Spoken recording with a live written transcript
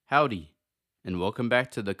Howdy, and welcome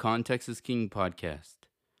back to the Context is King podcast.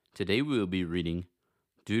 Today we will be reading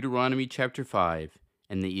Deuteronomy chapter 5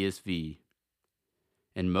 and the ESV.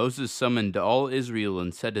 And Moses summoned all Israel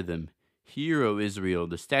and said to them, Hear, O Israel,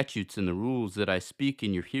 the statutes and the rules that I speak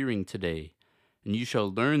in your hearing today, and you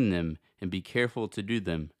shall learn them and be careful to do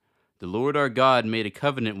them. The Lord our God made a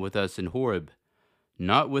covenant with us in Horeb.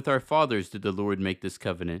 Not with our fathers did the Lord make this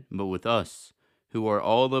covenant, but with us, who are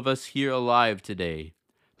all of us here alive today.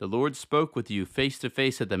 The Lord spoke with you face to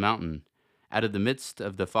face at the mountain, out of the midst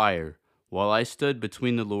of the fire, while I stood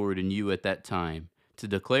between the Lord and you at that time, to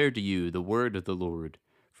declare to you the word of the Lord.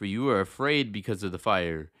 For you are afraid because of the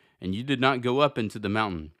fire, and you did not go up into the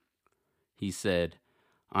mountain. He said,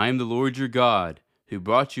 I am the Lord your God, who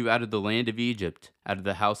brought you out of the land of Egypt, out of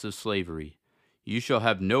the house of slavery. You shall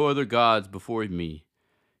have no other gods before me.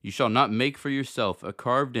 You shall not make for yourself a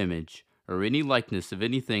carved image, or any likeness of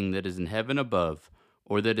anything that is in heaven above,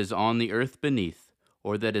 or that is on the earth beneath,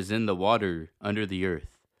 or that is in the water under the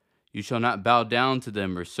earth. You shall not bow down to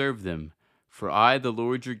them or serve them, for I, the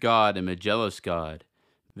Lord your God, am a jealous God,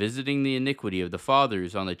 visiting the iniquity of the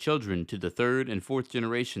fathers on the children to the third and fourth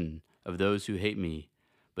generation of those who hate me,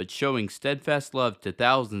 but showing steadfast love to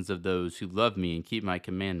thousands of those who love me and keep my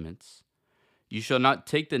commandments. You shall not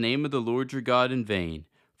take the name of the Lord your God in vain,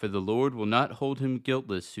 for the Lord will not hold him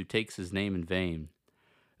guiltless who takes his name in vain.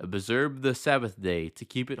 Observe the Sabbath day to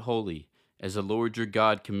keep it holy, as the Lord your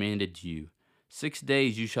God commanded you. 6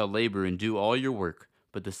 days you shall labor and do all your work,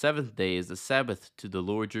 but the seventh day is a Sabbath to the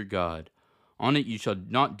Lord your God. On it you shall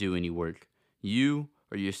not do any work, you,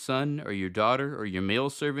 or your son, or your daughter, or your male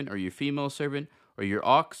servant, or your female servant, or your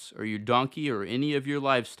ox, or your donkey, or any of your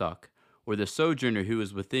livestock, or the sojourner who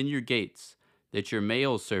is within your gates, that your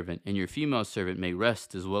male servant and your female servant may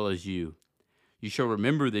rest as well as you. You shall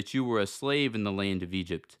remember that you were a slave in the land of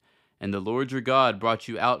Egypt, and the Lord your God brought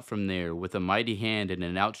you out from there with a mighty hand and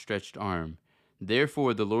an outstretched arm.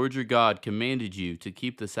 Therefore the Lord your God commanded you to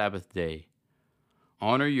keep the Sabbath day.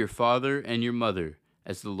 Honor your father and your mother,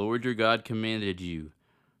 as the Lord your God commanded you,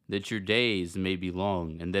 that your days may be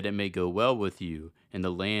long, and that it may go well with you in the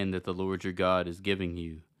land that the Lord your God is giving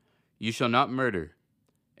you. You shall not murder,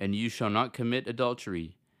 and you shall not commit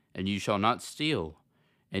adultery, and you shall not steal,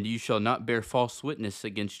 and you shall not bear false witness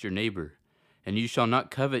against your neighbor, and you shall not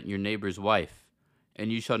covet your neighbor's wife, and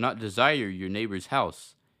you shall not desire your neighbor's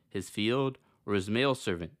house, his field, or his male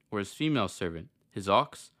servant, or his female servant, his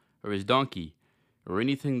ox, or his donkey, or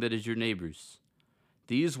anything that is your neighbor's.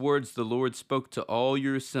 These words the Lord spoke to all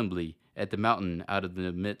your assembly at the mountain out of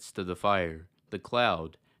the midst of the fire, the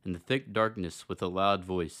cloud, and the thick darkness with a loud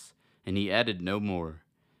voice, and he added no more.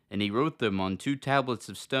 And he wrote them on 2 tablets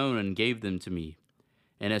of stone and gave them to me.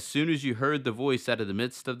 And as soon as you heard the voice out of the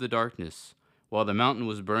midst of the darkness, while the mountain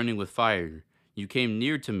was burning with fire, you came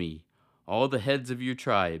near to me, all the heads of your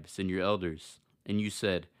tribes and your elders, and you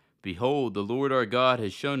said, Behold, the Lord our God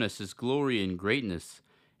has shown us his glory and greatness,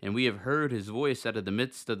 and we have heard his voice out of the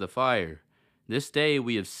midst of the fire. This day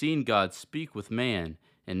we have seen God speak with man,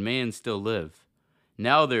 and man still live.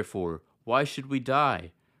 Now therefore, why should we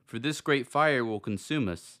die? For this great fire will consume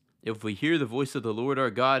us. If we hear the voice of the Lord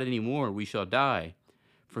our God any more, we shall die.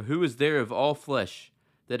 For who is there of all flesh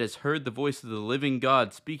that has heard the voice of the living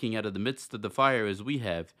God speaking out of the midst of the fire as we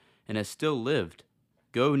have, and has still lived?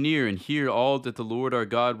 Go near and hear all that the Lord our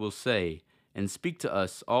God will say, and speak to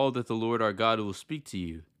us all that the Lord our God will speak to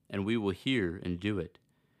you, and we will hear and do it.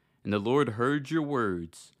 And the Lord heard your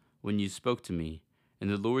words when you spoke to me. And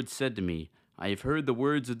the Lord said to me, I have heard the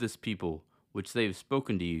words of this people, which they have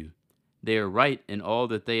spoken to you. They are right in all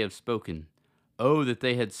that they have spoken. Oh, that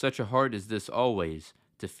they had such a heart as this always,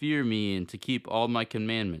 to fear me and to keep all my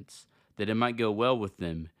commandments, that it might go well with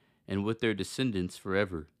them and with their descendants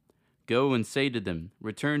forever. Go and say to them,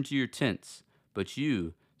 Return to your tents, but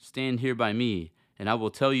you, stand here by me, and I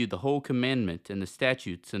will tell you the whole commandment and the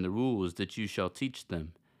statutes and the rules that you shall teach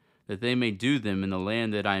them, that they may do them in the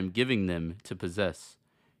land that I am giving them to possess.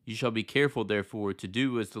 You shall be careful, therefore, to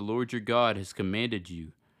do as the Lord your God has commanded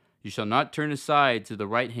you. You shall not turn aside to the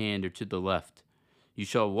right hand or to the left. You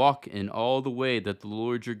shall walk in all the way that the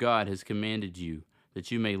Lord your God has commanded you, that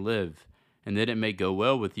you may live, and that it may go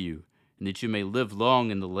well with you, and that you may live long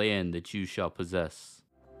in the land that you shall possess.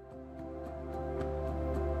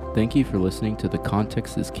 Thank you for listening to the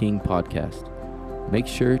Context is King podcast. Make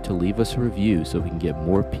sure to leave us a review so we can get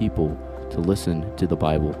more people to listen to the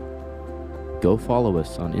Bible. Go follow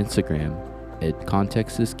us on Instagram at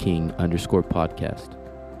contextisking_podcast.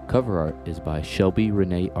 Cover art is by Shelby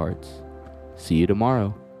Renee Arts. See you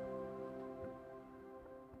tomorrow.